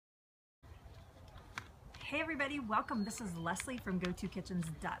Hey everybody, welcome. This is Leslie from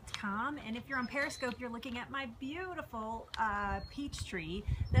GoToKitchens.com, and if you're on Periscope, you're looking at my beautiful peach tree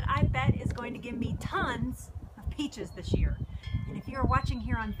that I bet is going to give me tons of peaches this year. And if you're watching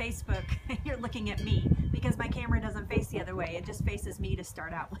here on Facebook, you're looking at me because my camera doesn't face the other way. It just faces me to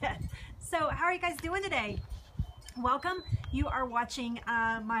start out with. So how are you guys doing today? Welcome. You are watching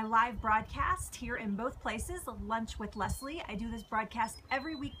my live broadcast here in both places, Lunch with Leslie. I do this broadcast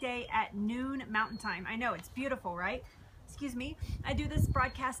every weekday at noon Mountain Time. I know, it's beautiful, right? Excuse me. I do this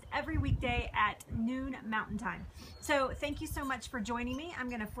broadcast every weekday at noon Mountain Time. So thank you so much for joining me. I'm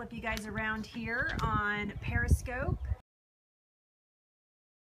going to flip you guys around here on Periscope.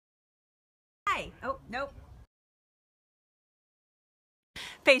 Hi. Oh, nope.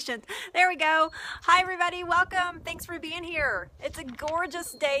 Patient. There we go. Hi everybody, welcome. Thanks for being here. It's a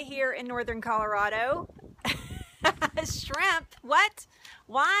gorgeous day here in northern Colorado. Shrimp. What?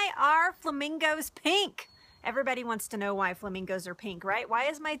 Why are flamingos pink? Everybody wants to know why flamingos are pink, right? Why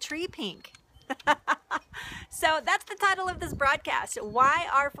is my tree pink? So that's the title of this broadcast. Why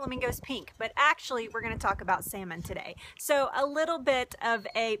are flamingos pink? But actually, we're going to talk about salmon today. So a little bit of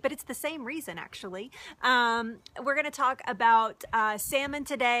but it's the same reason actually. We're going to talk about salmon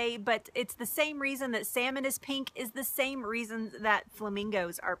today, but it's the same reason that salmon is pink is the same reason that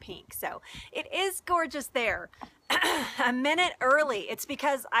flamingos are pink. So it is gorgeous there. A minute early. It's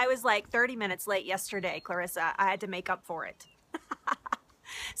because I was like 30 minutes late yesterday, Clarissa. I had to make up for it.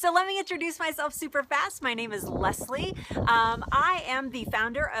 So let me introduce myself super fast. My name is Leslie. I am the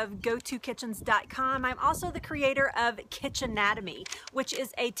founder of GoToKitchens.com. I'm also the creator of Kitchenatomy, which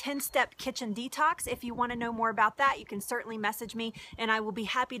is a 10-step kitchen detox. If you want to know more about that, you can certainly message me and I will be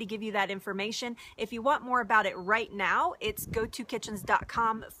happy to give you that information. If you want more about it right now, it's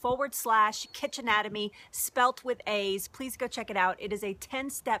GoToKitchens.com/Kitchenatomy, spelt with A's. Please go check it out. It is a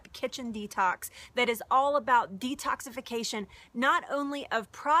 10-step kitchen detox that is all about detoxification, not only of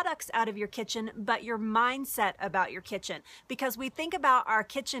products out of your kitchen, but your mindset about your kitchen. Because we think about our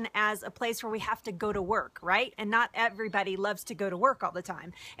kitchen as a place where we have to go to work, right? And not everybody loves to go to work all the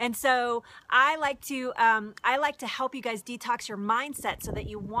time. And so I like to help you guys detox your mindset so that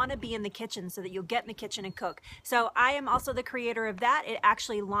you want to be in the kitchen, so that you'll get in the kitchen and cook. So I am also the creator of that. It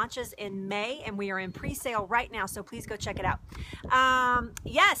actually launches in May and we are in pre-sale right now. So please go check it out.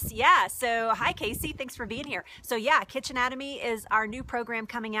 Yes. So hi Casey, thanks for being here. So yeah, Kitchenatomy is our new program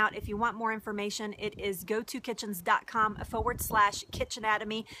coming out. If you want more information, it is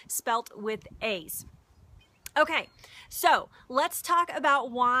GoToKitchens.com/Kitchenatomy, spelt with A's. Okay, so let's talk about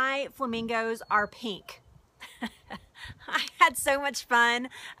why flamingos are pink. I had so much fun.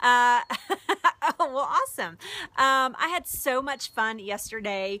 Oh, well, awesome. I had so much fun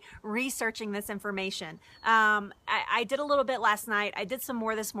yesterday researching this information. I did a little bit last night. I did some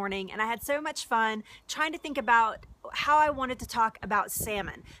more this morning, and I had so much fun trying to think about how I wanted to talk about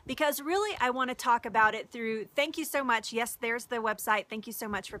salmon, because really I want to talk about it through, thank you so much. Yes, there's the website. Thank you so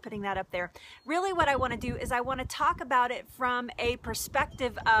much for putting that up there. Really what I want to do is I want to talk about it from a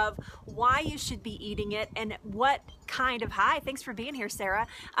perspective of why you should be eating it and what kind of, hi, thanks for being here, Sarah,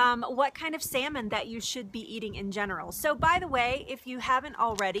 what kind of salmon that you should be eating in general. So by the way, if you haven't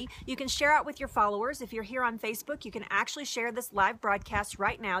already, you can share out with your followers. If you're here on Facebook, you can actually share this live broadcast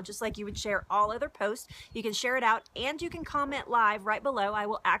right now, just like you would share all other posts. You can share it out and you can comment live right below. I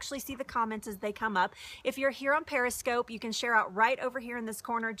will actually see the comments as they come up. If you're here on Periscope, you can share out right over here in this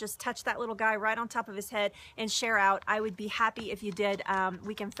corner. Just touch that little guy right on top of his head and share out. I would be happy if you did.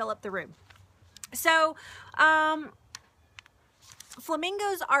 We can fill up the room. So,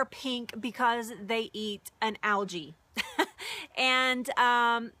 flamingos are pink because they eat an algae. And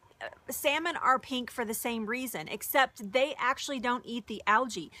salmon are pink for the same reason, except they actually don't eat the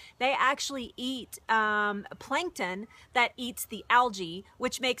algae. They actually eat plankton that eats the algae,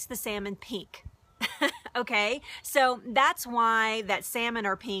 which makes the salmon pink. Okay, so that's why that salmon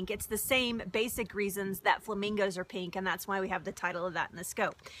are pink. It's the same basic reasons that flamingos are pink, and that's why we have the title of that in the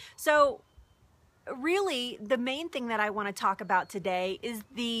scope. So really, the main thing that I want to talk about today is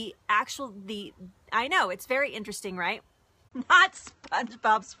I know, it's very interesting, right? Not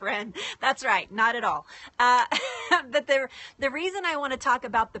SpongeBob's friend. That's right, not at all. But the reason I want to talk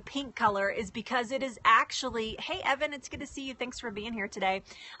about the pink color is because it is actually, hey Evan, it's good to see you. Thanks for being here today.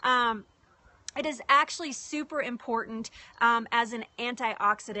 It is actually super important as an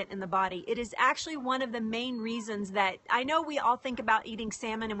antioxidant in the body. It is actually one of the main reasons that I know we all think about eating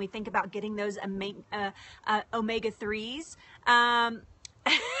salmon and we think about getting those omega-3s.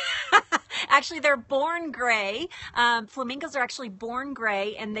 Actually, they're born gray. Flamingos are actually born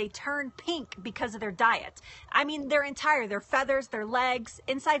gray, and they turn pink because of their diet. I mean, their feathers, their legs,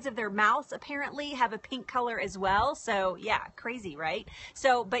 insides of their mouths apparently have a pink color as well. So yeah, crazy, right?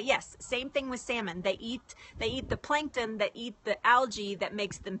 So, but yes, same thing with salmon. They eat the plankton that eat the algae that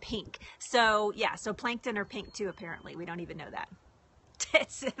makes them pink. So yeah, so plankton are pink too, apparently. We don't even know that.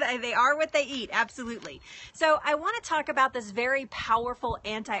 They are what they eat, absolutely. So I want to talk about this very powerful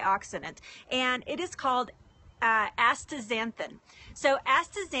antioxidant, and it is called astaxanthin. So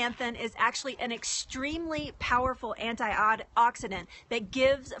astaxanthin is actually an extremely powerful antioxidant that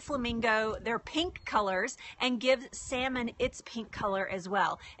gives flamingo their pink colors and gives salmon its pink color as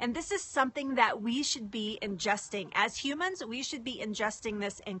well. And this is something that we should be ingesting. As humans, we should be ingesting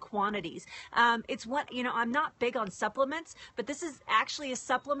this in quantities. It's what, you know, I'm not big on supplements, but this is actually a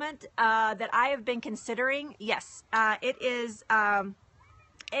supplement that I have been considering. Yes, it is astaxanthin.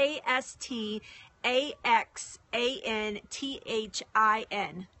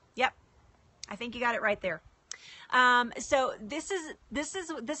 Yep, I think you got it right there. So this is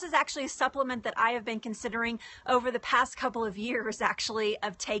actually a supplement that I have been considering over the past couple of years, actually,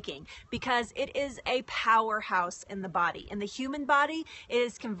 of taking, because it is a powerhouse in the body. In the human body, it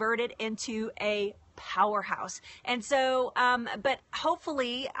is converted into a powerhouse. And so, but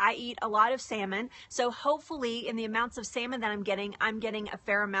hopefully I eat a lot of salmon. So hopefully in the amounts of salmon that I'm getting a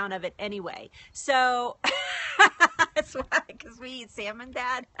fair amount of it anyway. So that's why, because we eat salmon,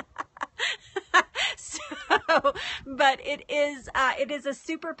 Dad. So, but it is a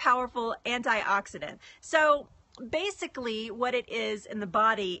super powerful antioxidant. So basically what it is in the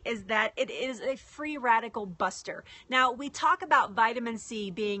body is that it is a free radical buster. Now, we talk about vitamin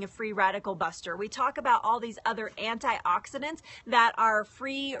C being a free radical buster. We talk about all these other antioxidants that are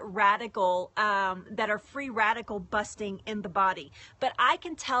free radical busting in the body. But I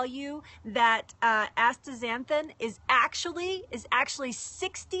can tell you that astaxanthin is actually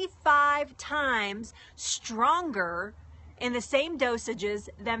 65 times stronger in the same dosages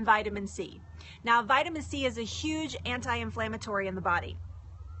than vitamin C. Now, vitamin C is a huge anti-inflammatory in the body,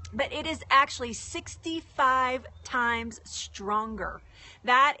 but it is actually 65 times stronger.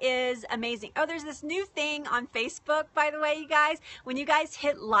 That is amazing. Oh, there's this new thing on Facebook, by the way, you guys. When you guys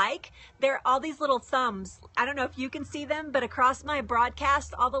hit like, there are all these little thumbs. I don't know if you can see them, but across my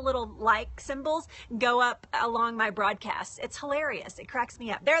broadcast, all the little like symbols go up along my broadcast. It's hilarious. It cracks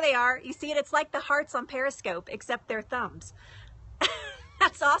me up. There they are. You see it? It's like the hearts on Periscope, except they're thumbs.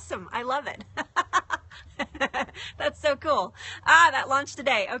 That's awesome. I love it. That's so cool. That launched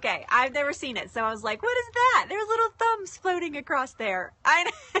today. Okay. I've never seen it. So I was like, what is that? There's little thumbs floating across there.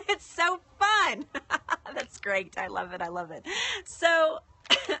 It's so fun. That's great. I love it. I love it. So,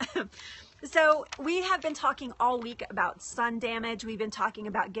 so we have been talking all week about sun damage. We've been talking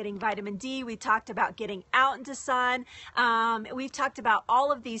about getting vitamin D. We talked about getting out into sun. We've talked about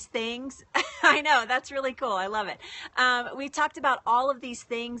all of these things. I know, that's really cool. I love it. We've talked about all of these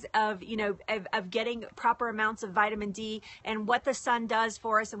things of, you know, of getting proper amounts of vitamin D and what the sun does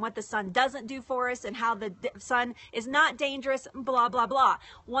for us and what the sun doesn't do for us and how the sun is not dangerous, blah, blah, blah.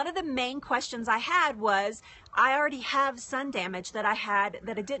 One of the main questions I had was, I already have sun damage that I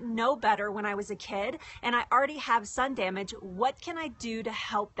didn't know better when I was a kid, and I already have sun damage. What can I do to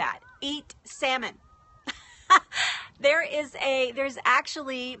help that? Eat salmon. There's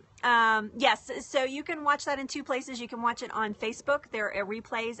actually, yes, so you can watch that in two places. You can watch it on Facebook. There are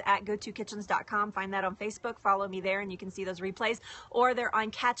replays at gotokitchens.com. Find that on Facebook. Follow me there and you can see those replays. Or they're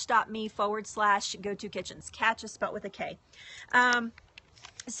on catch.me/gotokitchens. Catch is spelled with a K. But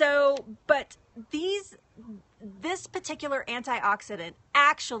this particular antioxidant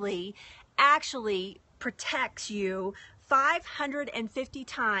actually protects you 550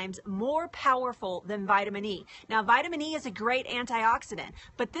 times more powerful than vitamin E. Now, vitamin E is a great antioxidant,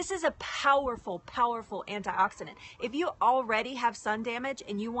 but this is a powerful, powerful antioxidant. If you already have sun damage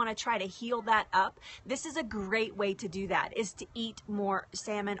and you want to try to heal that up, this is a great way to do that, is to eat more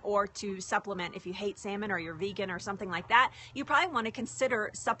salmon or to supplement. If you hate salmon or you're vegan or something like that, you probably want to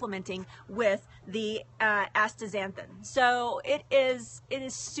consider supplementing with the astaxanthin. So it is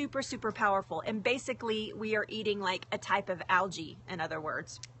super, super powerful. And basically, we are eating like a type of algae, in other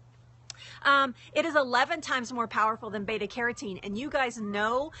words. It is 11 times more powerful than beta carotene, and you guys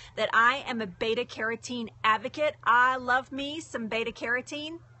know that I am a beta carotene advocate. I love me some beta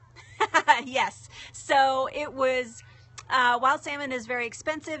carotene. Yes, so it was wild salmon is very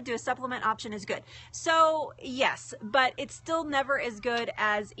expensive. Do a supplement option is good. So yes, but it's still never as good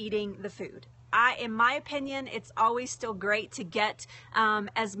as eating the food. in my opinion, it's always still great to get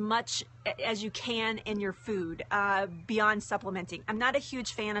as much as you can in your food beyond supplementing. I'm not a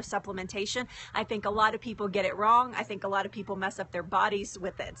huge fan of supplementation. I think a lot of people get it wrong. I think a lot of people mess up their bodies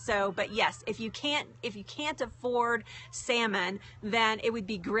with it. So, but yes, if you can't afford salmon, then it would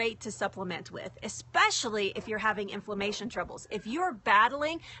be great to supplement with, especially if you're having inflammation troubles. If you're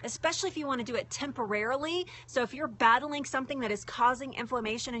battling, especially if you want to do it temporarily, so if you're battling something that is causing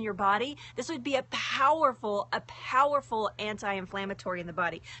inflammation in your body, this would be a powerful anti-inflammatory in the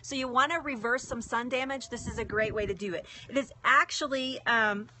body. So you want to reverse some sun damage. This is a great way to do it. It is actually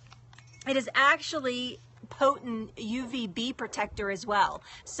potent UVB protector as well.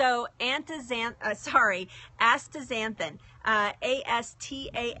 So astaxanthin, astaxanthin.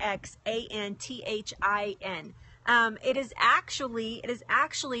 It is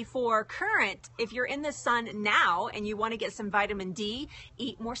actually for current, if you're in the sun now and you want to get some vitamin D,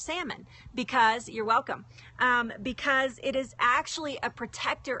 eat more salmon, because you're welcome. Because it is actually a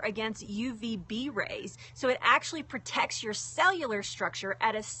protector against UVB rays. So it actually protects your cellular structure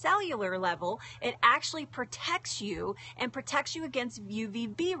at a cellular level. It actually protects you and protects you against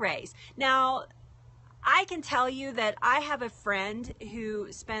UVB rays. Now, I can tell you that I have a friend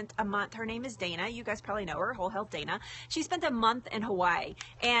who spent a month, her name is Dana, you guys probably know her, Whole Health Dana. She spent a month in Hawaii,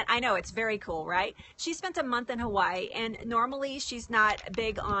 and I know it's very cool, right? She spent a month in Hawaii, and normally she's not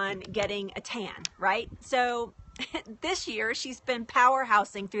big on getting a tan, right? So this year she's been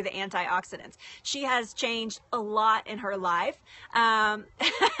powerhousing through the antioxidants. She has changed a lot in her life.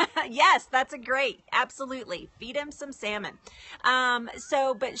 Yes, that's a great, absolutely. Feed him some salmon.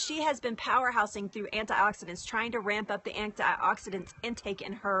 But she has been powerhousing through antioxidants, trying to ramp up the antioxidants intake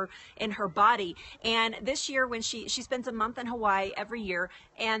in her body. And this year, when she spends a month in Hawaii every year,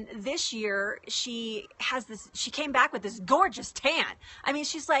 and this year she came back with this gorgeous tan. I mean,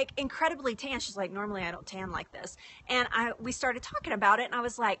 she's like incredibly tan. She's like, normally I don't tan like this. And we started talking about it, and I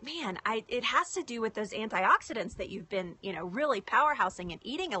was like, man, it has to do with those antioxidants that you've been, really powerhousing and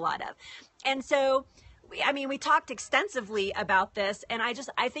eating a lot of. And so, we talked extensively about this, and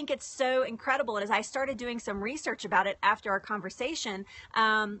I think it's so incredible. And as I started doing some research about it after our conversation,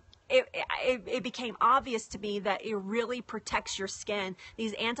 it became obvious to me that it really protects your skin.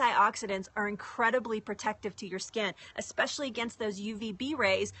 These antioxidants are incredibly protective to your skin, especially against those UVB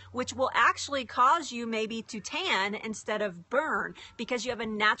rays, which will actually cause you maybe to tan instead of burn, because you have a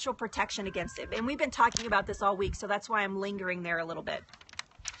natural protection against it. And we've been talking about this all week, so that's why I'm lingering there a little bit.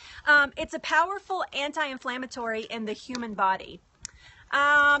 It's a powerful anti-inflammatory in the human body.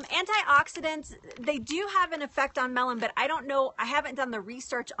 Antioxidants, they do have an effect on melanin, but I don't know, I haven't done the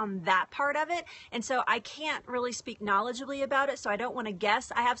research on that part of it, and so I can't really speak knowledgeably about it, so I don't want to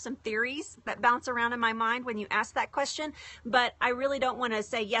guess. I have some theories that bounce around in my mind when you ask that question, but I really don't want to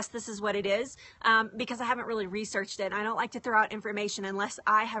say, yes, this is what it is, because I haven't really researched it. I don't like to throw out information unless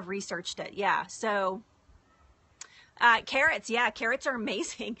I have researched it. Yeah, so... carrots, yeah, carrots are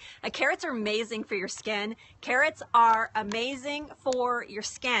amazing. Carrots are amazing for your skin. Carrots are amazing for your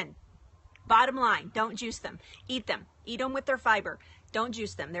skin. Bottom line, don't juice them. Eat them. Eat them with their fiber. Don't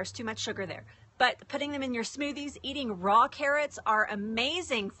juice them. There's too much sugar there. But putting them in your smoothies, eating raw carrots are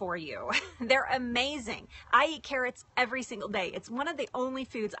amazing for you. They're amazing. I eat carrots every single day. It's one of the only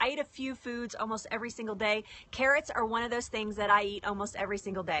foods. I eat a few foods almost every single day. Carrots are one of those things that I eat almost every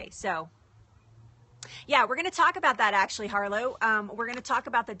single day. So... yeah, we're going to talk about that actually, Harlow. We're going to talk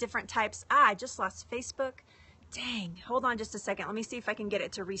about the different types. I just lost Facebook. Dang, hold on just a second. Let me see if I can get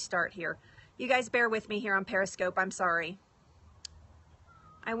it to restart here. You guys bear with me here on Periscope. I'm sorry.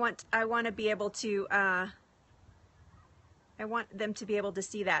 I want to be able to, I want them to be able to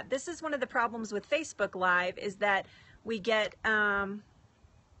see that. This is one of the problems with Facebook Live, is that we get, every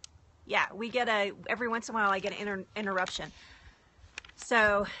once in a while I get an interruption.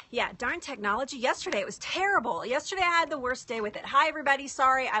 So, yeah, darn technology. Yesterday, it was terrible. Yesterday, I had the worst day with it. Hi, everybody.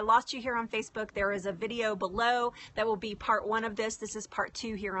 Sorry, I lost you here on Facebook. There is a video below that will be part 1 of this. This is part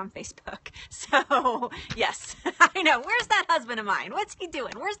 2 here on Facebook. So, yes, I know. Where's that husband of mine? What's he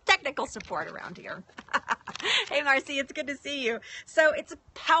doing? Where's technical support around here? Hey, Marcy, it's good to see you. So, it's a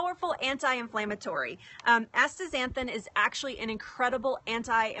powerful anti-inflammatory. Astaxanthin is actually an incredible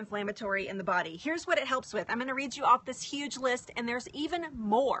anti-inflammatory in the body. Here's what it helps with. I'm going to read you off this huge list, and there's even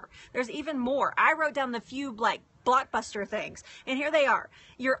more. There's even more. I wrote down the few blockbuster things, and here they are.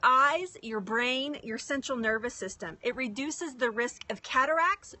 Your eyes, your brain, your central nervous system. It reduces the risk of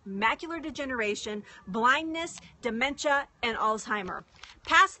cataracts, macular degeneration, blindness, dementia, and Alzheimer.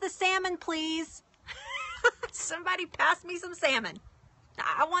 Pass the salmon, please. Somebody pass me some salmon.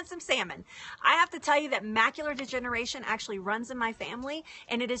 I want some salmon. I have to tell you that macular degeneration actually runs in my family,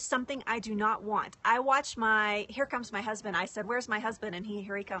 and it is something I do not want. I watched here comes my husband. I said, where's my husband? And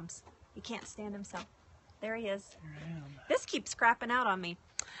here he comes. He can't stand himself. There he is. Here I am. This keeps crapping out on me.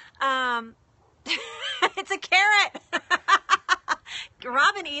 It's a carrot.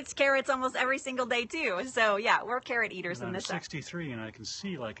 Robin eats carrots almost every single day too. So yeah, we're carrot eaters in this. I'm 63 and I can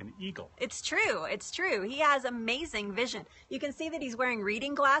see like an eagle. It's true. It's true. He has amazing vision. You can see that he's wearing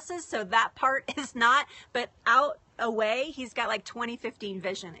reading glasses, so that part is not, but out away, he's got like 20/15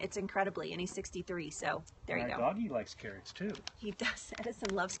 vision. It's incredibly, and he's 63. So there you go. My doggy likes carrots too. He does.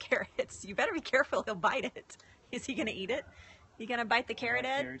 Edison loves carrots. You better be careful. He'll bite it. Is he going to eat it? You going to bite the carrot,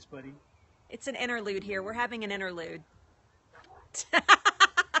 Ed? Carrots, buddy. It's an interlude here. We're having an interlude.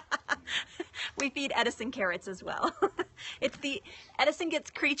 We feed Edison carrots as well. Edison gets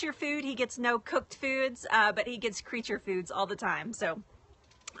creature food. He gets no cooked foods, but he gets creature foods all the time. So,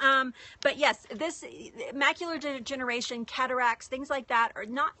 but yes, this macular degeneration, cataracts, things like that are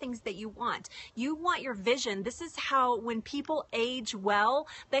not things that you want. You want your vision. This is how, when people age well,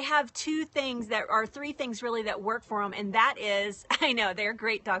 they have three things really that work for them. And that is, I know they're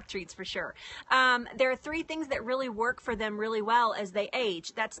great dog treats for sure. There are three things that really work for them really well as they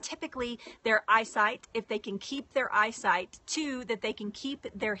age. That's typically their eyesight, if they can keep their eyesight. 2, that they can keep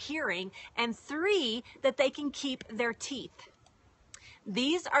their hearing. And 3, that they can keep their teeth.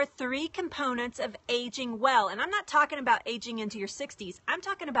 These are 3 components of aging well. And I'm not talking about aging into your 60s. I'm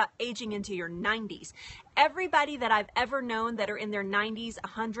talking about aging into your 90s. Everybody that I've ever known that are in their 90s,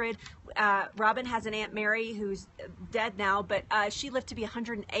 100, Robin has an Aunt Mary who's dead now, but she lived to be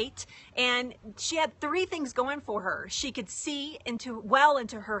 108. And she had 3 things going for her. She could see well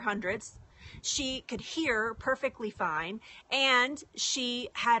into her hundreds. She could hear perfectly fine. And she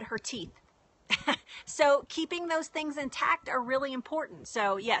had her teeth. So keeping those things intact are really important.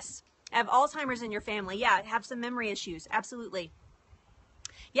 So yes, have Alzheimer's in your family. Yeah, have some memory issues. Absolutely.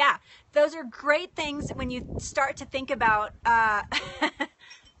 Yeah, those are great things when you start to think about bad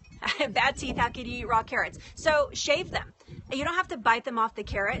teeth. How could you eat raw carrots? So shave them. You don't have to bite them off the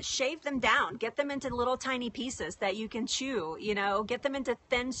carrot. Shave them down. Get them into little tiny pieces that you can chew. Get them into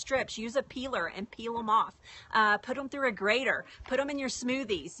thin strips. Use a peeler and peel them off. Put them through a grater. Put them in your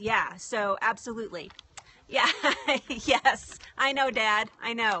smoothies. Yeah, so absolutely. Yeah, yes. I know, Dad.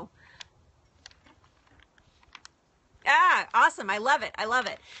 I know. Ah, awesome. I love it. I love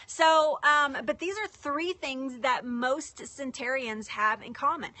it. So, but these are 3 things that most centenarians have in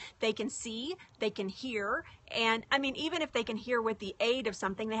common. They can see, they can hear, and I mean, even if they can hear with the aid of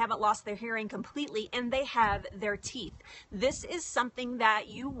something, they haven't lost their hearing completely, and they have their teeth. This is something that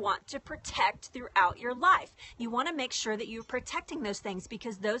you want to protect throughout your life. You want to make sure that you're protecting those things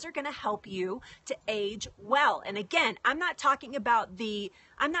because those are going to help you to age well. And again, I'm not talking about the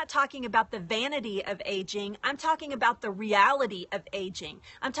vanity of aging. I'm talking about the reality of aging.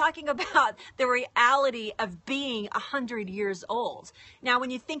 I'm talking about the reality of being 100 years old. Now, when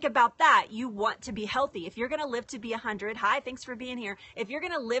you think about that, you want to be healthy. If you're going to live to be 100, hi, thanks for being here. If you're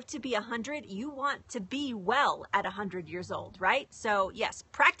going to live to be 100, you want to be well at 100 years old, right? So yes,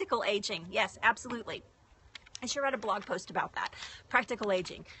 practical aging. Yes, absolutely. I should write a blog post about that. Practical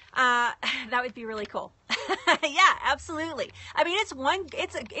aging. That would be really cool. Yeah, absolutely. I mean,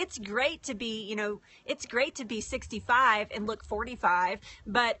 it's great to be, it's great to be 65 and look 45,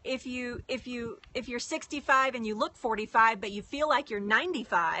 but if you're 65 and you look 45 but you feel like you're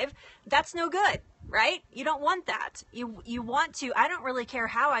 95, that's no good. Right? You don't want that. You want to, I don't really care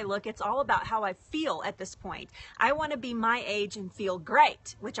how I look. It's all about how I feel at this point. I want to be my age and feel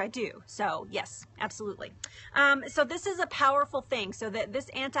great, which I do. So yes, absolutely. So this is a powerful thing. So that this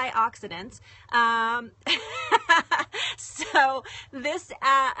antioxidant, so this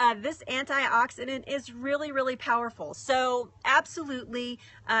antioxidant is really, really powerful. So absolutely,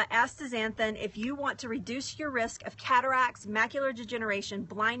 astaxanthin, if you want to reduce your risk of cataracts, macular degeneration,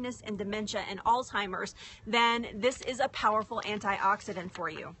 blindness, and dementia, and Alzheimer's, then this is a powerful antioxidant for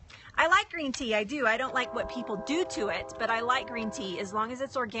you. I like green tea. I do. I don't like what people do to it, but I like green tea as long as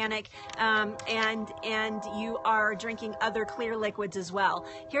it's organic and you are drinking other clear liquids as well.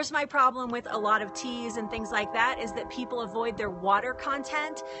 Here's my problem with a lot of teas and things like that is that people avoid their water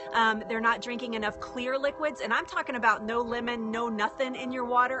content. They're not drinking enough clear liquids, and I'm talking about no lemon, no nothing in your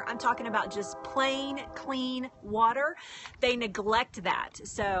water. I'm talking about just plain, clean water. They neglect that.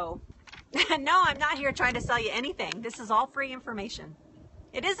 So no, I'm not here trying to sell you anything. This is all free information.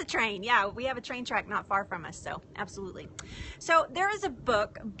 It is a train. Yeah, we have a train track not far from us, so absolutely. So there is a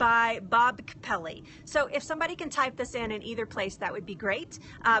book by Bob Capelli. So if somebody can type this in either place, that would be great.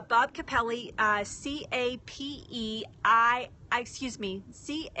 Bob Capelli, Capelli, excuse me,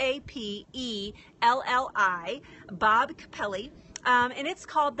 Capelli, Bob Capelli. And it's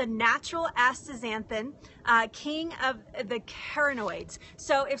called The Natural Astaxanthin, King of the Carotenoids.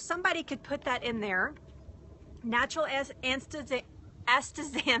 So if somebody could put that in there, Natural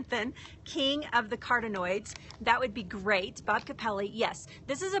Astaxanthin, King of the Carotenoids, that would be great. Bob Capelli, yes.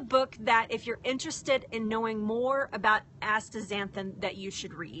 This is a book that if you're interested in knowing more about astaxanthin, that you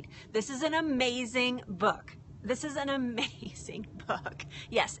should read. This is an amazing book. This is an amazing book.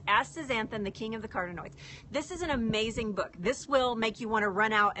 Yes, Astaxanthin, the King of the Carotenoids. This is an amazing book. This will make you want to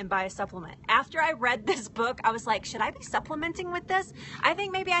run out and buy a supplement. After I read this book, I was like, should I be supplementing with this? I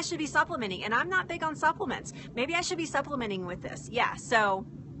think maybe I should be supplementing, and I'm not big on supplements. Maybe I should be supplementing with this. Yeah, so,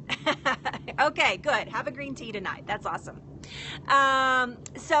 okay, good. Have a green tea tonight. That's awesome.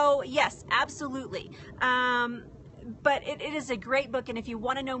 So, yes, absolutely. But it is a great book, and if you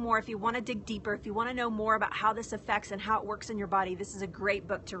want to know more, if you want to dig deeper, if you want to know more about how this affects and how it works in your body, this is a great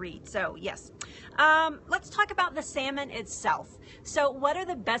book to read. So yes, let's talk about the salmon itself. So what are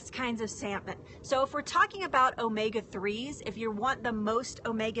the best kinds of salmon? So if we're talking about omega-3s, if you want the most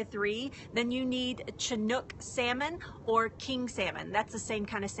omega-3, then you need Chinook salmon or king salmon. That's the same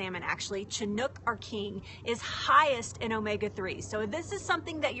kind of salmon actually. Chinook or king is highest in omega-3. So if this is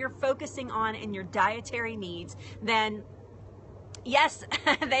something that you're focusing on in your dietary needs, then yes,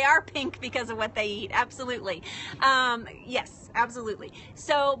 they are pink because of what they eat. Absolutely. Yes, absolutely.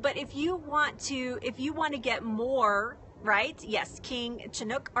 So, but if you want to get more, right? Yes, king,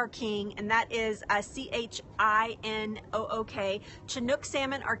 Chinook or king, and that is Chinook. Chinook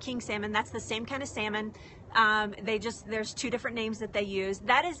salmon or king salmon. That's the same kind of salmon. There's two different names that they use.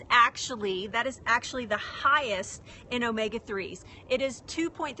 That is actually the highest in omega-3s. It is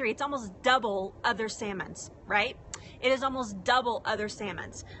 2.3. It's almost double other salmons, right? It is almost double other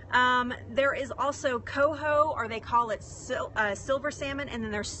salmons. There is also coho, or they call it silver salmon, and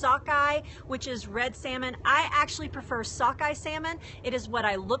then there's sockeye, which is red salmon. I actually prefer sockeye salmon. It is what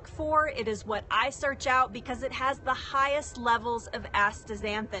I look for. It is what I search out because it has the highest levels of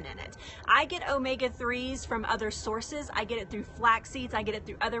astaxanthin in it. I get omega-3s from other sources. I get it through flax seeds. I get it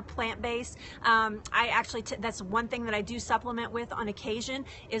through other plant-based. That's one thing that I do supplement with on occasion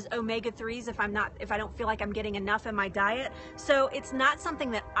is omega-3s if I don't feel like I'm getting enough in my diet. So it's not something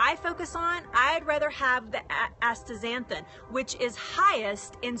that I focus on. I'd rather have the astaxanthin, which is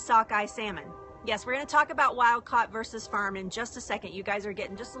highest in sockeye salmon. Yes, we're going to talk about wild caught versus farm in just a second. You guys are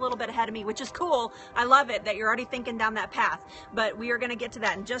getting just a little bit ahead of me, which is cool. I love it that you're already thinking down that path, but we are going to get to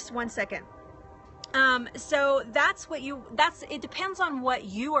that in just 1 second. So it depends on what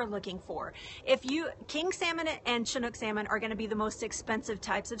you are looking for. King salmon and Chinook salmon are going to be the most expensive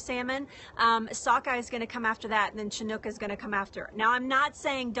types of salmon. Sockeye is going to come after that, and then Chinook is going to come after. Now, I'm not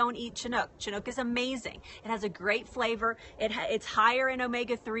saying don't eat Chinook. Chinook is amazing. It has a great flavor. It's higher in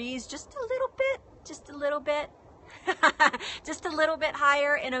omega-3s, just a little bit. Just a little bit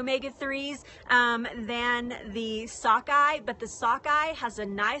higher in omega-3s than the sockeye, but the sockeye has a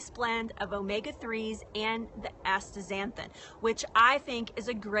nice blend of omega-3s and the astaxanthin, which I think is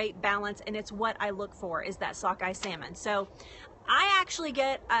a great balance, and it's what I look for is that sockeye salmon. So I actually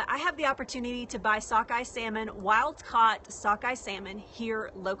I have the opportunity to buy sockeye salmon, wild caught sockeye salmon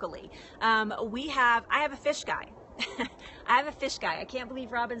here locally. I have a fish guy. I have a fish guy. I can't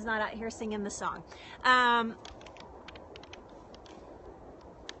believe Robin's not out here singing the song.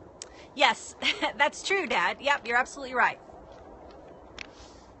 Yes, that's true, Dad. Yep, you're absolutely right.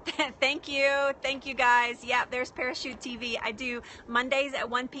 Thank you guys. Yeah, there's Parachute TV. I do Mondays at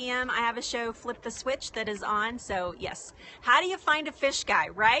 1 p.m. I have a show, Flip the Switch, that is on. So yes, how do you find a fish guy,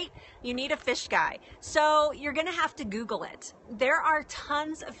 right? You need a fish guy. So you're gonna have to Google it. There are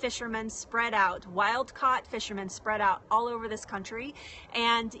tons of fishermen spread out, wild caught fishermen spread out all over this country,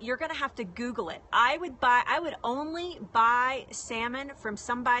 and you're gonna have to Google it. I would only buy salmon from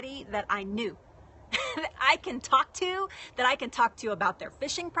somebody that I knew. That I can talk to about their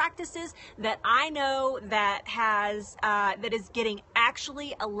fishing practices, that I know that is getting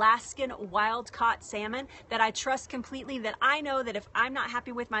actually Alaskan wild caught salmon, that I trust completely, that I know that if I'm not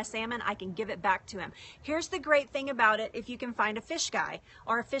happy with my salmon, I can give it back to him. Here's the great thing about it: if you can find a fish guy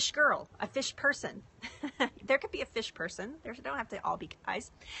or a fish girl, a fish person. There could be a fish person. There don't have to all be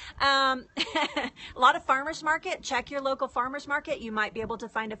guys. A lot of farmers market. Check your local farmers market. You might be able to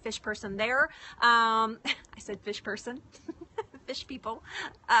find a fish person there. I said fish person. Fish people.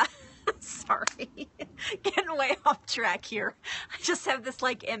 Sorry. Getting way off track here. I just have this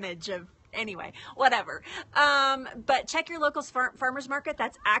image of, anyway, whatever. But check your local farmers market.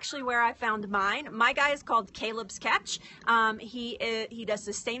 That's actually where I found mine. My guy is called Caleb's Catch. He does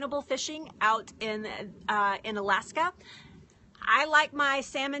sustainable fishing out in Alaska. I like my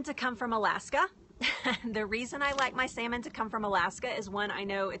salmon to come from Alaska. The reason I like my salmon to come from Alaska is, one, I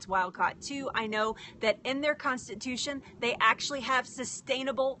know it's wild caught. Two, I know that in their constitution, they actually have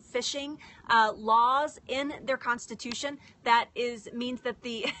sustainable fishing laws in their constitution. That means that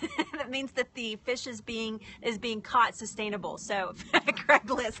the that means that the fish is being caught sustainable. So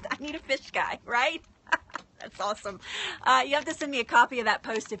Craigslist, I need a fish guy, right? That's awesome. You have to send me a copy of that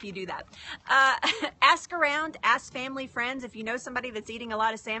post if you do that. Ask around, ask family, friends. If you know somebody that's eating a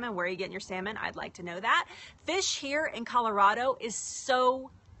lot of salmon, where are you getting your salmon? I'd like to know that. Fish here in Colorado is so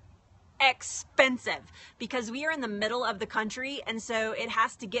expensive because we are in the middle of the country, and so it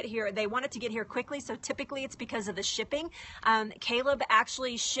has to get here. They want it to get here quickly, so typically it's because of the shipping. Caleb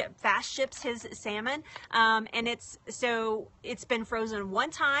actually fast ships his salmon, and it's been frozen one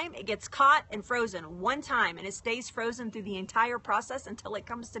time. It gets caught and frozen one time, and it stays frozen through the entire process until it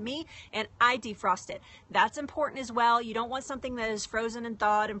comes to me and I defrost it. That's important as well. You don't want something that is frozen and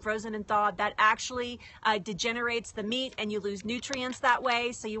thawed and frozen and thawed. That actually degenerates the meat, and you lose nutrients that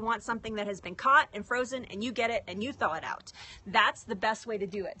way. So you want something that has been caught and frozen, and you get it and you thaw it out. That's the best way to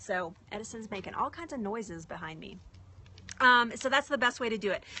do it. So Edison's making all kinds of noises behind me. So that's the best way to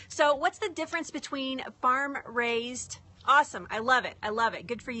do it. So what's the difference between farm raised? Awesome. I love it. I love it.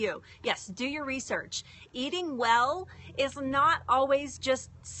 Good for you. Yes, do your research. Eating well is not always just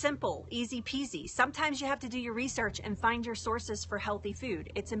simple, easy peasy. Sometimes you have to do your research and find your sources for healthy food.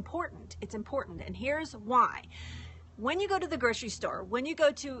 It's important. It's important. And here's why. When you go to the grocery store, when you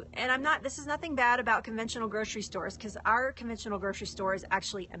go to, and this is nothing bad about conventional grocery stores, because our conventional grocery store is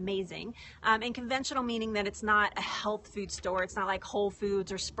actually amazing. And conventional meaning that it's not a health food store. It's not like Whole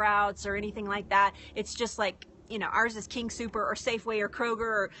Foods or Sprouts or anything like that. It's just like, you know, ours is King Super or Safeway or Kroger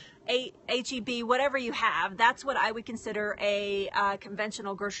or H-E-B, whatever you have. That's what I would consider a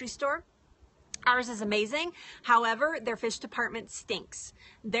conventional grocery store. Ours is amazing. However, their fish department stinks.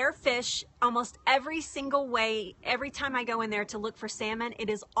 Their fish, almost every single way, every time I go in there to look for salmon, it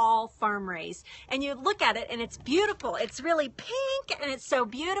is all farm raised. And you look at it and it's beautiful. It's really pink and it's so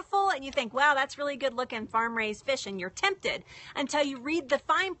beautiful. And you think, wow, that's really good looking farm raised fish. And you're tempted until you read the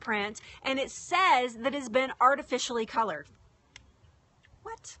fine print and it says that it's been artificially colored.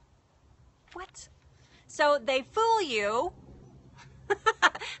 What? What? So they fool you.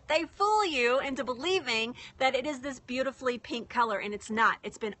 They fool you into believing that it is this beautifully pink color, and it's not.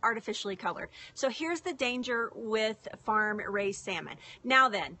 It's been artificially colored. So here's the danger with farm raised salmon. Now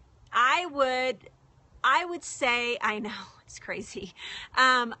then, I would say, I know it's crazy.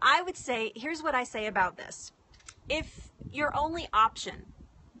 I would say, here's what I say about this. If your only option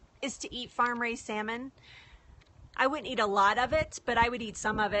is to eat farm raised salmon, I wouldn't eat a lot of it, but I would eat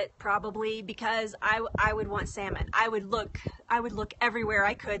some of it probably, because I would want salmon. I would look everywhere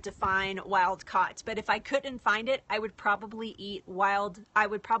I could to find wild caught. But if I couldn't find it, I would probably eat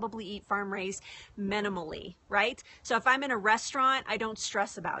farm raised minimally, right? So if I'm in a restaurant, I don't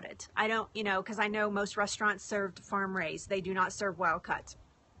stress about it. I don't, because I know most restaurants served farm raised. They do not serve wild caught.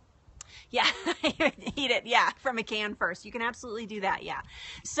 Yeah, eat it. Yeah, from a can first. You can absolutely do that. Yeah.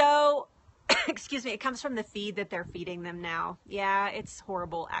 So excuse me, it comes from the feed that they're feeding them now. Yeah, it's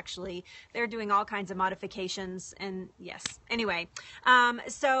horrible, actually. They're doing all kinds of modifications, and yes. Anyway,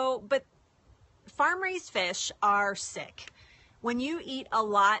 but farm-raised fish are sick. When you eat a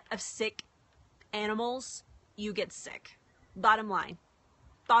lot of sick animals, you get sick. Bottom line.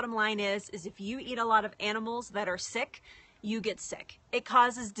 Bottom line is if you eat a lot of animals that are sick, you get sick. It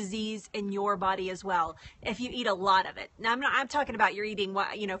causes disease in your body as well if you eat a lot of it. Now I'm talking about you're eating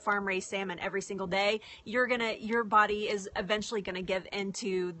farm raised salmon every single day. Your body is eventually gonna give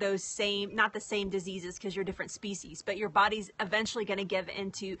into those not the same diseases because you're different species, but your body's eventually gonna give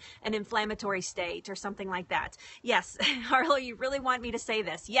into an inflammatory state or something like that. Yes, Harlow, you really want me to say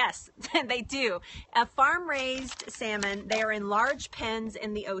this? Yes, they do. A farm raised salmon, they are in large pens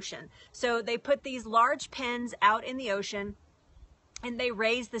in the ocean. So they put these large pens out in the ocean, and they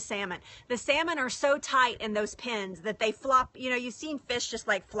raise the salmon. The salmon are so tight in those pens that they flop. You've seen fish just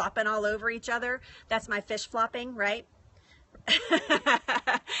like flopping all over each other. That's my fish flopping, right?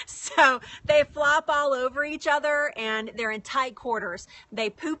 So they flop all over each other, and they're in tight quarters. They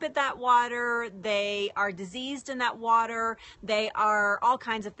poop at that water. They are diseased in that water. They are all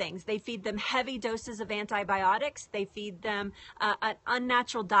kinds of things. They feed them heavy doses of antibiotics. They feed them an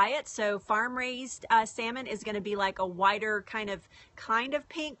unnatural diet. So farm-raised salmon is going to be like a whiter kind of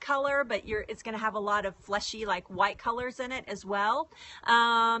pink color, but it's going to have a lot of fleshy, like white colors in it as well.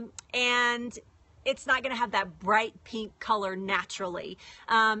 And it's not going to have that bright pink color naturally.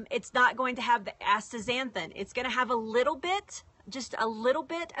 It's not going to have the astaxanthin. It's going to have a little bit just a little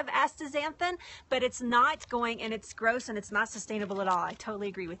bit of astaxanthin, but it's not going, and it's gross and it's not sustainable at all. I totally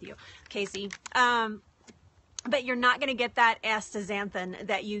agree with you, Casey. But you're not going to get that astaxanthin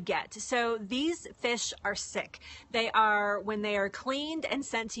that you get. So these fish are sick. They are, when they are cleaned and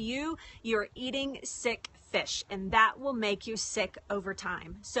sent to you, you're eating sick fish, and that will make you sick over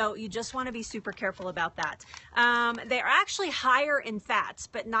time. So you just want to be super careful about that. They are actually higher in fats,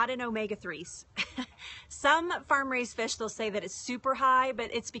 but not in omega-3s. Some farm-raised fish, they'll say that it's super high,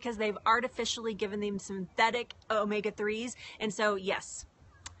 but it's because they've artificially given them synthetic omega-3s. And so, yes.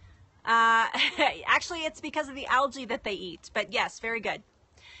 Actually, it's because of the algae that they eat, but yes, very good.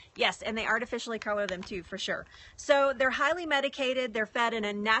 Yes, and they artificially color them too, for sure. So they're highly medicated. They're fed in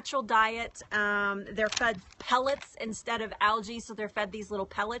a natural diet. They're fed pellets instead of algae, so they're fed these little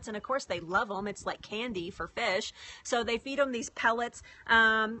pellets, and of course they love them. It's like candy for fish. So they feed them these pellets,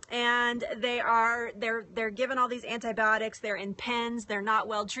 and they're given all these antibiotics. They're in pens. They're not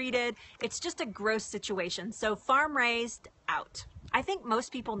well treated. It's just a gross situation. So farm raised, out. I think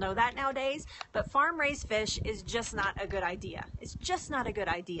most people know that nowadays, but farm-raised fish is just not a good idea. It's just not a good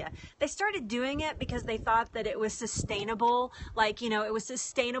idea. They started doing it because they thought that it was sustainable. Like, you know, it was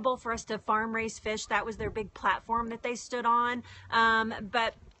sustainable for us to farm-raise fish. That was their big platform that they stood on.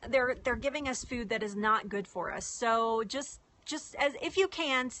 But they're giving us food that is not good for us. So just as if you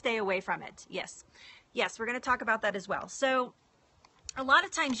can, stay away from it. Yes. Yes, we're going to talk about that as well. So a lot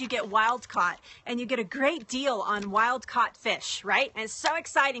of times you get wild caught and you get a great deal on wild caught fish, right? And it's so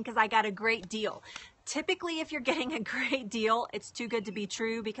exciting because I got a great deal. Typically, if you're getting a great deal, it's too good to be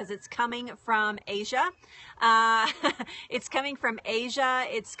true because it's coming from Asia. It's coming from Asia.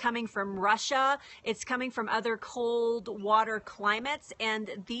 It's coming from Russia. It's coming from other cold water climates. And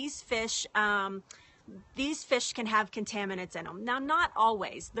these fish can have contaminants in them. Now, not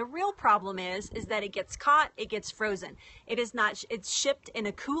always. The real problem is that it gets caught, it gets frozen. It is not, it's shipped in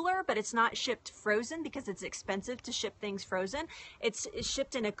a cooler, but it's not shipped frozen because it's expensive to ship things frozen. It's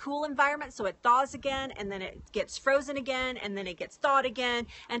shipped in a cool environment, so it thaws again, and then it gets frozen again, and then it gets thawed again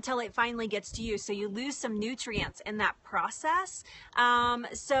until it finally gets to you. So you lose some nutrients in that process.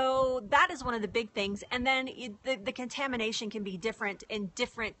 So that is one of the big things. And then the contamination can be different in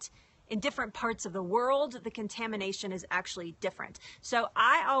different parts of the world. The contamination is actually different. So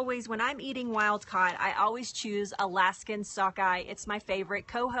I always, when I'm eating wild caught, I always choose Alaskan sockeye. It's my favorite.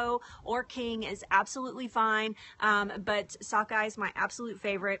 Coho or king is absolutely fine, but sockeye is my absolute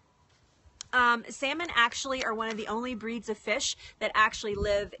favorite. Salmon actually are one of the only breeds of fish that actually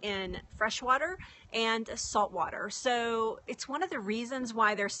live in freshwater and saltwater. So it's one of the reasons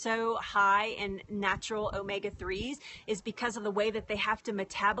why they're so high in natural omega-3s is because of the way that they have to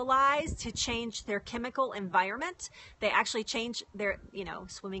metabolize to change their chemical environment. They actually change their, you know,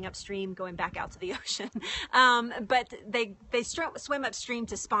 swimming upstream, going back out to the ocean. But they swim upstream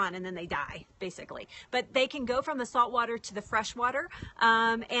to spawn and then they die, basically. But they can go from the saltwater to the freshwater.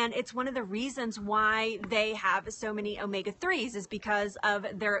 And it's one of the reasons why they have so many omega-3s is because of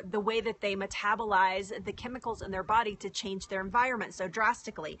the way that they metabolize the chemicals in their body to change their environment so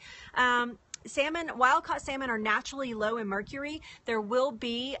drastically. Salmon, wild caught salmon are naturally low in mercury. There will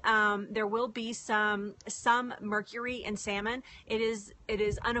be some mercury in salmon. It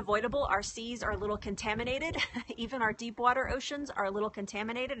is unavoidable. Our seas are a little contaminated. Even our deep water oceans are a little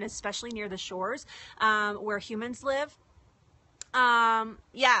contaminated, especially near the shores where humans live.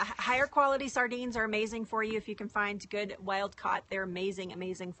 Yeah, higher quality sardines are amazing for you if you can find good wild caught. They're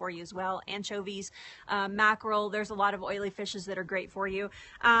amazing for you as well. Anchovies, mackerel, there's a lot of oily fishes that are great for you.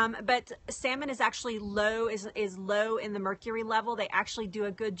 But salmon is actually low in the mercury level. They actually do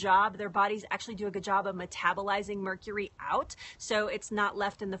a good job. Their bodies actually do a good job of metabolizing mercury out, so it's not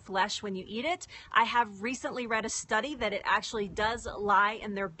left in the flesh when you eat it. I have recently read a study that it actually does lie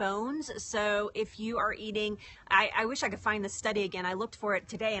in their bones. So if you are eating, I wish I could find the study again. I looked for it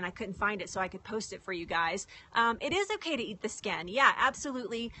today and I couldn't find it, so I could post it for you guys. It is okay to eat the skin. Yeah,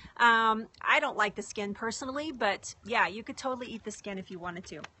 absolutely. I don't like the skin personally, but yeah, you could totally eat the skin if you wanted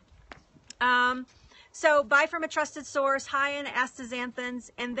to. So buy from a trusted source, high in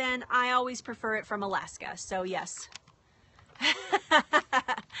astaxanthins, and then I always prefer it from Alaska. So yes.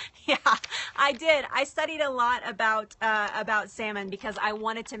 Yeah, I did. I studied a lot about salmon because I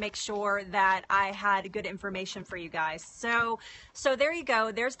wanted to make sure that I had good information for you guys. So there you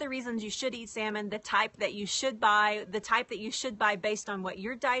go. There's the reasons you should eat salmon, the type that you should buy based on what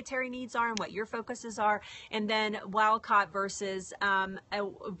your dietary needs are and what your focuses are, and then wild caught versus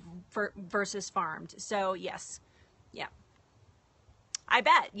farmed. So yes, yeah. I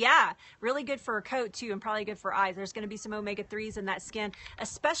bet. Yeah. Really good for a coat too, and probably good for eyes. There's going to be some omega-3s in that skin,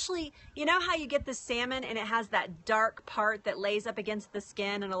 especially, you know how you get the salmon and it has that dark part that lays up against the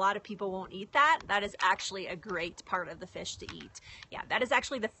skin, and a lot of people won't eat that. That is actually a great part of the fish to eat. Yeah, that is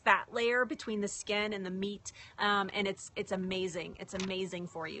actually the fat layer between the skin and the meat, and it's amazing. It's amazing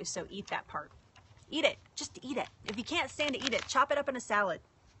for you. So eat that part. Eat it. Just eat it. If you can't stand to eat it, chop it up in a salad.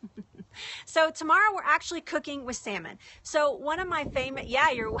 So tomorrow we're actually cooking with salmon. So one of my famous, yeah,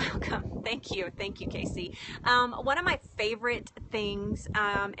 you're welcome. Thank you, Casey. One of my favorite things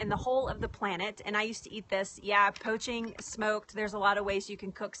in the whole of the planet, and I used to eat this, yeah, poaching, smoked. There's a lot of ways you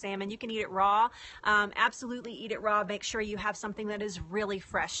can cook salmon. You can eat it raw. Absolutely eat it raw. Make sure you have something that is really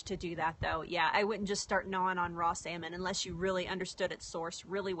fresh to do that though. Yeah, I wouldn't just start gnawing on raw salmon unless you really understood its source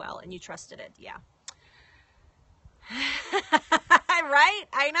really well and you trusted it. Yeah. Right?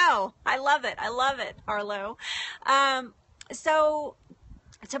 I know. I love it. I love it, Harlow. So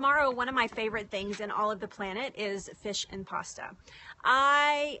tomorrow, one of my favorite things in all of the planet is fish and pasta.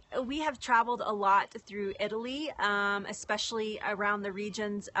 We have traveled a lot through Italy, especially around the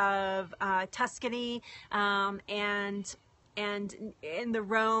regions of Tuscany, and in the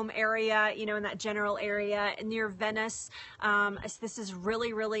Rome area, you know, in that general area near Venice. This is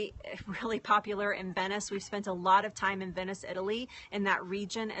really, really, really popular in Venice. We've spent a lot of time in Venice, Italy, in that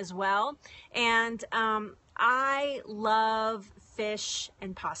region as well. And I love fish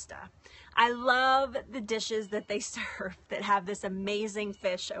and pasta. I love the dishes that they serve that have this amazing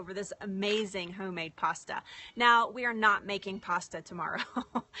fish over this amazing homemade pasta. Now, we are not making pasta tomorrow.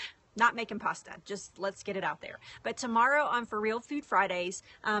 Not making pasta, just let's get it out there. But tomorrow on For Real Food Fridays,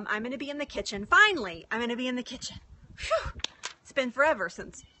 I'm going to be in the kitchen. Finally, I'm going to be in the kitchen. Whew. It's been forever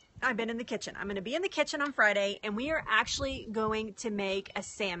since I've been in the kitchen. I'm going to be in the kitchen on Friday, and we are actually going to make a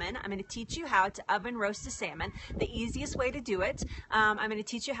salmon. I'm going to teach you how to oven roast a salmon, the easiest way to do it. I'm going to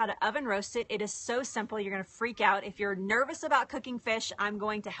teach you how to oven roast it. It is so simple. You're going to freak out. If you're nervous about cooking fish, I'm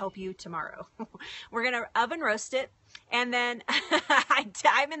going to help you tomorrow. We're going to oven roast it. And then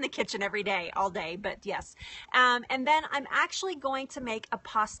I'm in the kitchen every day, all day, but yes. And then I'm actually going to make a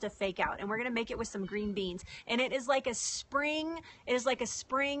pasta fake out, and we're going to make it with some green beans. And it is like a spring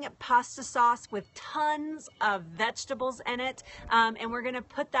pasta sauce with tons of vegetables in it. And we're going to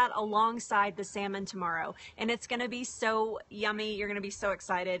put that alongside the salmon tomorrow. And it's going to be so yummy. You're going to be so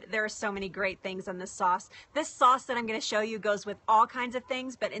excited. There are so many great things in this sauce. This sauce that I'm going to show you goes with all kinds of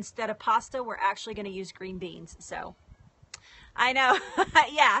things, but instead of pasta, we're actually going to use green beans. So I know.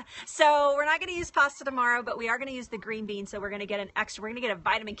 Yeah. So we're not going to use pasta tomorrow, but we are going to use the green beans. So we're going to get we're going to get a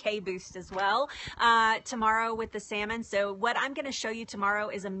vitamin K boost as well tomorrow with the salmon. So what I'm going to show you tomorrow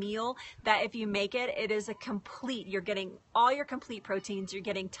is a meal that if you make it, it is you're getting all your complete proteins. You're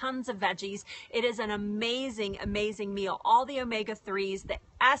getting tons of veggies. It is an amazing, amazing meal. All the omega-3s, the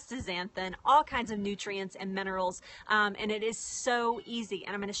astaxanthin, all kinds of nutrients and minerals. And it is so easy.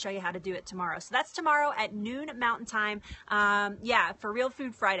 And I'm going to show you how to do it tomorrow. So that's tomorrow at noon Mountain Time. Yeah, For Real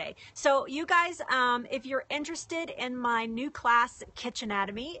Food Friday. So you guys, if you're interested in my new class,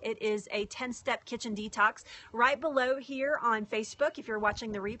 Kitchenatomy, it is a 10-step kitchen detox. Right below here on Facebook, if you're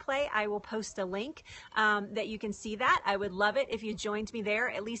watching the replay, I will post a link that you can see that. I would love it if you joined me there.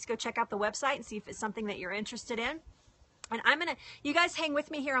 At least go check out the website and see if it's something that you're interested in. And you guys hang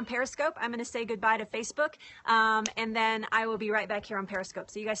with me here on Periscope. I'm going to say goodbye to Facebook, and then I will be right back here on Periscope.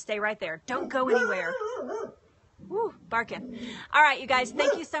 So you guys stay right there. Don't go anywhere. Woo, barking. All right, you guys,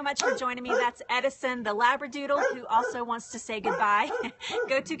 thank you so much for joining me. That's Edison, the Labradoodle, who also wants to say goodbye.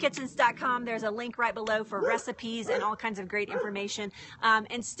 Go2kitchens.com. There's a link right below for recipes and all kinds of great information.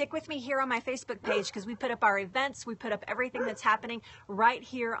 And stick with me here on my Facebook page because we put up our events. We put up everything that's happening right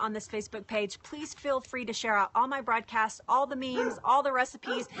here on this Facebook page. Please feel free to share out all my broadcasts, all the memes, all the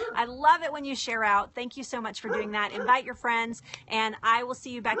recipes. I love it when you share out. Thank you so much for doing that. Invite your friends, and I will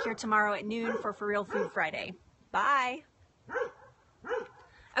see you back here tomorrow at noon for Real Food Friday. Bye.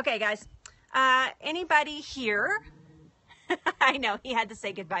 Okay, guys. Anybody here? I know he had to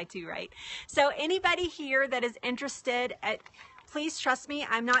say goodbye too, right? So anybody here that is interested please trust me,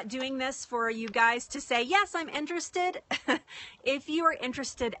 I'm not doing this for you guys to say, yes, I'm interested. If you are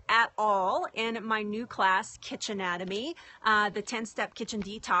interested at all in my new class, Kitchenatomy, the 10-step kitchen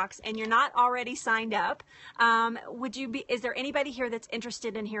detox, and you're not already signed up, is there anybody here that's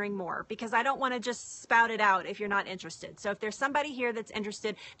interested in hearing more? Because I don't want to just spout it out if you're not interested. So if there's somebody here that's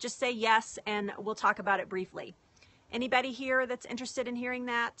interested, just say yes, and we'll talk about it briefly. Anybody here that's interested in hearing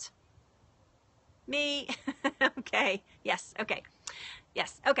that? Me? Okay. Yes. Okay.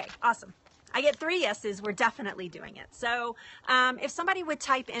 Yes. Okay. Awesome. I get 3 yeses. We're definitely doing it. So if somebody would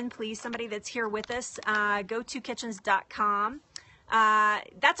type in, please, somebody that's here with us, go2kitchens.com.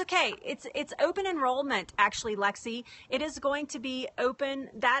 That's okay. It's open enrollment, actually, Lexi. It is going to be open.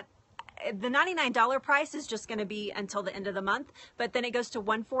 That the $99 price is just going to be until the end of the month, but then it goes to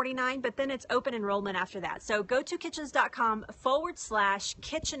 $149, but then it's open enrollment after that. So go to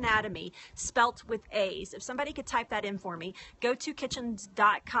kitchens.com/kitchenatomy, spelt with A's. If somebody could type that in for me, go to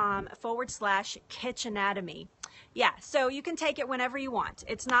kitchens.com/kitchenatomy. Yeah, so you can take it whenever you want.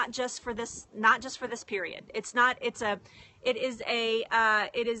 It's not just for this, period. It is a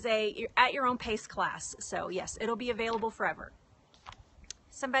at your own pace class. So yes, it'll be available forever.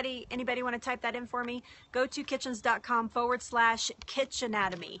 Anybody want to type that in for me? Go to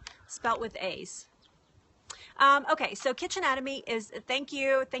kitchens.com/kitchenatomy, spelt with A's. Okay, so Kitchenatomy is, thank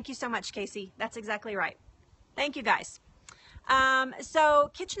you so much, Casey. That's exactly right. Thank you, guys. So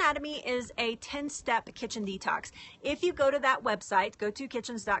Kitchenatomy is a 10-step kitchen detox. If you go to that website, go to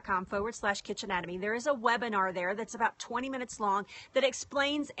kitchens.com/kitchenatomy, there is a webinar there that's about 20 minutes long that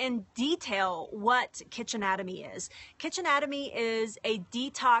explains in detail what Kitchenatomy is. Kitchenatomy is a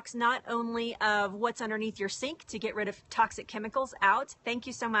detox not only of what's underneath your sink to get rid of toxic chemicals out. Thank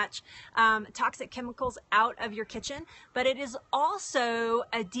you so much. Toxic chemicals out of your kitchen, but it is also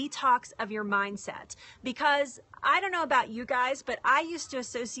a detox of your mindset, because I don't know about you guys, but I used to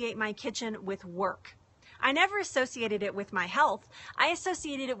associate my kitchen with work. I never associated it with my health. I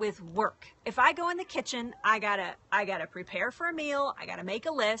associated it with work. If I go in the kitchen, I gotta prepare for a meal. I gotta make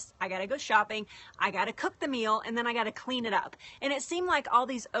a list. I gotta go shopping. I gotta cook the meal, and then I gotta clean it up. And it seemed like all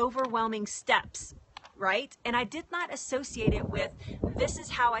these overwhelming steps, right? And I did not associate it with, this is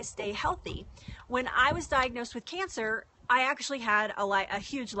how I stay healthy. When I was diagnosed with cancer, I actually had a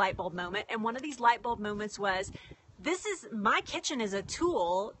huge light bulb moment. And one of these light bulb moments was, my kitchen is a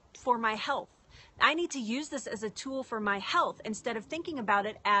tool for my health. I need to use this as a tool for my health instead of thinking about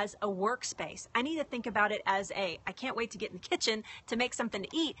it as a workspace. I need to think about it as I can't wait to get in the kitchen to make something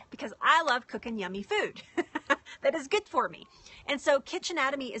to eat, because I love cooking yummy food that is good for me. And so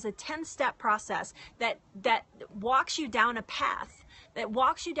Kitchenatomy is a 10-step process that walks you down a path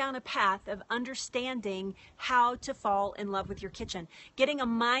of understanding how to fall in love with your kitchen, getting a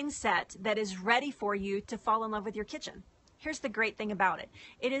mindset that is ready for you to fall in love with your kitchen. Here's the great thing about it.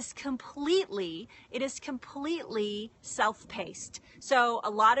 It is completely self-paced. So a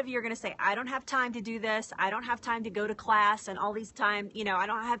lot of you are going to say, I don't have time to do this. I don't have time to go to class and all these time, I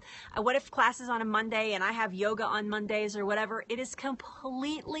don't have, what if class is on a Monday and I have yoga on Mondays or whatever? It is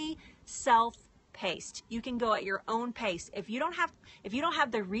completely self-paced. You can go at your own pace. If you don't have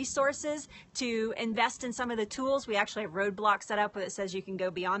the resources to invest in some of the tools, we actually have roadblocks set up that says you can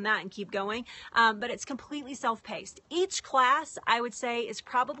go beyond that and keep going. But it's completely self-paced. Each class, I would say, is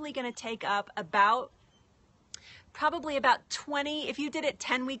probably going to take up about 20, if you did it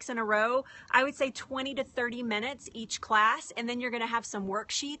 10 weeks in a row, I would say 20 to 30 minutes each class. And then you're going to have some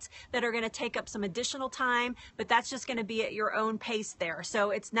worksheets that are going to take up some additional time, but that's just going to be at your own pace there.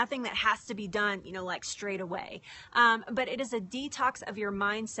 So it's nothing that has to be done, like straight away. But it is a detox of your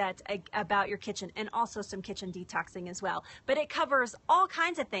mindset about your kitchen, and also some kitchen detoxing as well. But it covers all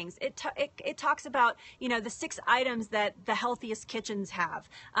kinds of things. It talks about, the 6 items that the healthiest kitchens have.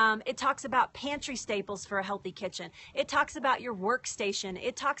 It talks about pantry staples for a healthy kitchen. It talks about your workstation.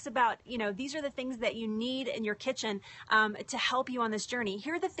 It talks about, these are the things that you need in your kitchen to help you on this journey.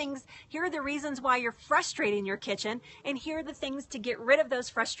 Here are the reasons why you're frustrated in your kitchen, and here are the things to get rid of those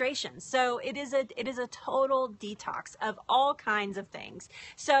frustrations. So it is a total detox of all kinds of things.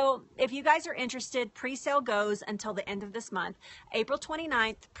 So if you guys are interested, pre-sale goes until the end of this month. April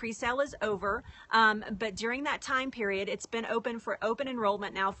 29th, pre-sale is over, but during that time period, it's been open for open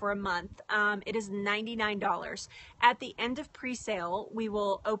enrollment now for a month. It is $99. At the end of pre-sale, we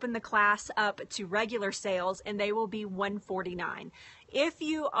will open the class up to regular sales, and they will be $149. If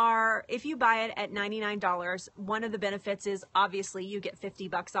you buy it at $99, one of the benefits is obviously you get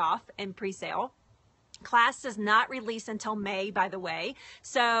 $50 off in pre-sale. Class does not release until May, by the way.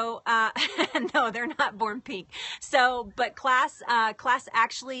 So, no, they're not born pink. So, but class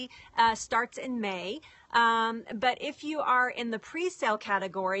actually starts in May. But if you are in the pre-sale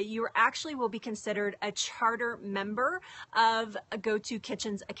category, you actually will be considered a charter member of Go-To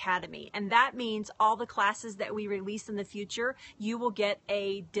Kitchens Academy. And that means all the classes that we release in the future, you will get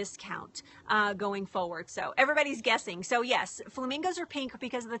a discount going forward. So everybody's guessing. So yes, flamingos are pink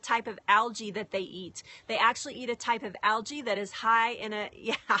because of the type of algae that they eat. They actually eat a type of algae that is high in a,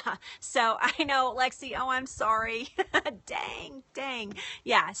 yeah. So I know, Lexi, oh, I'm sorry. dang.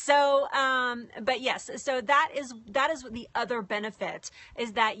 Yeah. So, but yes, so that is the other benefit,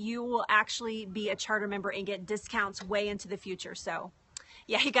 is that you will actually be a charter member and get discounts way into the future. So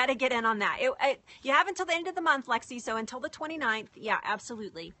Yeah, you got to get in on that. You have until the end of the month, Lexi, so until the 29th. Yeah,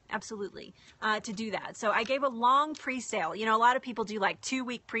 absolutely, absolutely, to do that. So I gave a long pre-sale. You know, a lot of people do like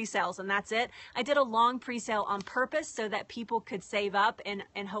 2-week pre-sales and that's it. I did a long pre-sale on purpose so that people could save up and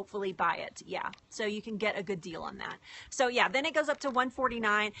hopefully buy it. Yeah, so you can get a good deal on that. So yeah, then it goes up to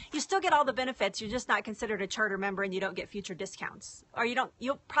 $149. You still get all the benefits. You're just not considered a charter member and you don't get future discounts. Or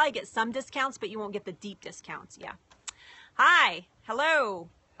you'll probably get some discounts, but you won't get the deep discounts. Yeah. Hi. Hello.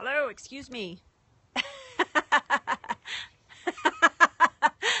 Hello. Excuse me.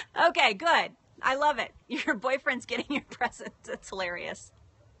 Okay, good. I love it. Your boyfriend's getting your present. It's hilarious.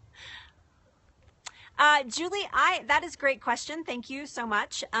 Julie, that is a great question. Thank you so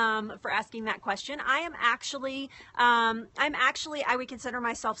much for asking that question. I would consider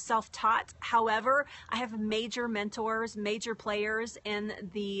myself self-taught. However, I have major mentors, major players in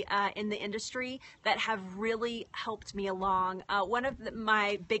the industry that have really helped me along. One of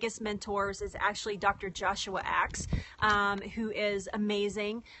my biggest mentors is actually Dr. Joshua Axe, who is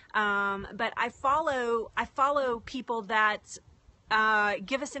amazing. But I follow people that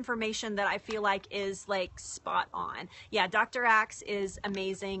give us information that I feel like is like spot on. Yeah, Dr. Axe is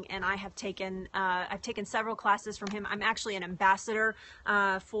amazing, and I have taken several classes from him. I'm actually an ambassador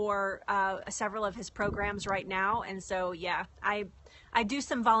for several of his programs right now, and so yeah, I do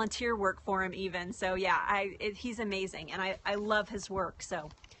some volunteer work for him even. So yeah, he's amazing, and I love his work. So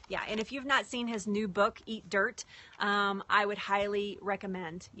yeah, and if you've not seen his new book, Eat Dirt, I would highly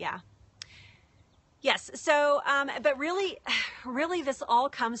recommend. Yeah. Yes. So, but really this all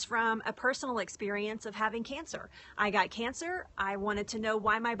comes from a personal experience of having cancer. I got cancer. I wanted to know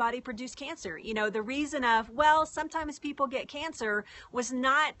why my body produced cancer. You know, the reason of, well, sometimes people get cancer was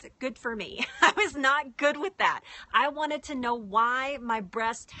not good for me. I was not good with that. I wanted to know why my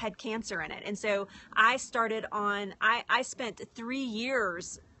breast had cancer in it. And so I started on, I spent 3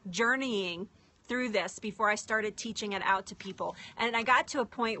 years journeying through this before I started teaching it out to people. And I got to a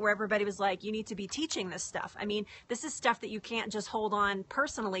point where everybody was like, you need to be teaching this stuff. I mean, this is stuff that you can't just hold on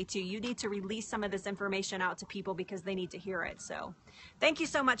personally to. You need to release some of this information out to people because they need to hear it. So thank you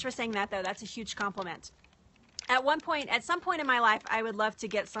so much for saying that, though. That's a huge compliment. At some point in my life, I would love to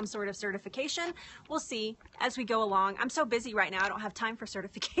get some sort of certification. We'll see as we go along. I'm so busy right now, I don't have time for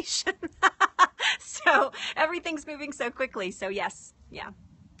certification. So everything's moving so quickly. So yes, yeah.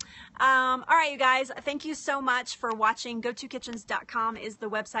 All right, you guys, thank you so much for watching. GoToKitchens.com is the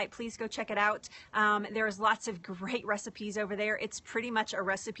website. Please go check it out. There's lots of great recipes over there. It's pretty much a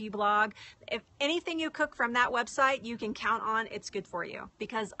recipe blog. If anything you cook from that website, you can count on it's good for you,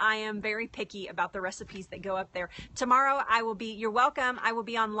 because I am very picky about the recipes that go up there. Tomorrow, you're welcome. I will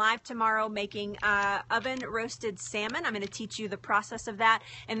be on live tomorrow making oven roasted salmon. I'm going to teach you the process of that.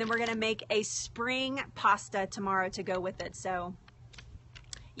 And then we're going to make a spring pasta tomorrow to go with it. So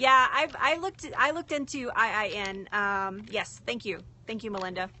yeah, I looked into IIN. Yes, thank you,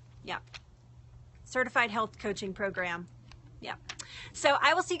 Melinda. Yeah, certified health coaching program. Yeah. So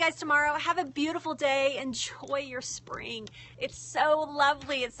I will see you guys tomorrow. Have a beautiful day. Enjoy your spring. It's so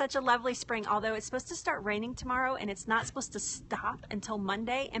lovely. It's such a lovely spring, although it's supposed to start raining tomorrow and it's not supposed to stop until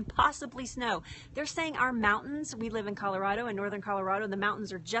Monday and possibly snow. They're saying our mountains, we live in Colorado, in northern Colorado, the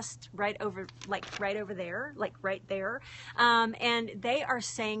mountains are just right over there. And they are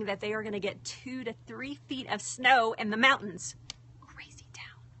saying that they are going to get 2 to 3 feet of snow in the mountains.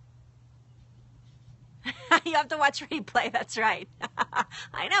 You have to watch replay. That's right.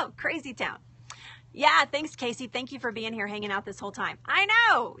 I know. Crazy town. Yeah. Thanks, Casey. Thank you for being here, hanging out this whole time. I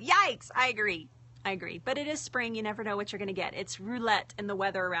know. Yikes. I agree. But it is spring. You never know what you're going to get. It's roulette in the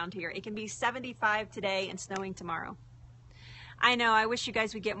weather around here. It can be 75 today and snowing tomorrow. I know. I wish you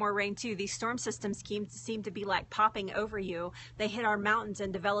guys would get more rain too. These storm systems seem to be like popping over you. They hit our mountains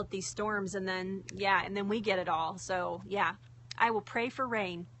and develop these storms, and then we get it all. So yeah, I will pray for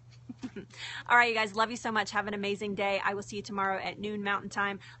rain. All right, you guys, love you so much. Have an amazing day. I will see you tomorrow at noon Mountain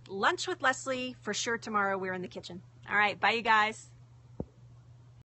Time. Lunch with Leslie for sure tomorrow. We're in the kitchen. All right, bye, you guys.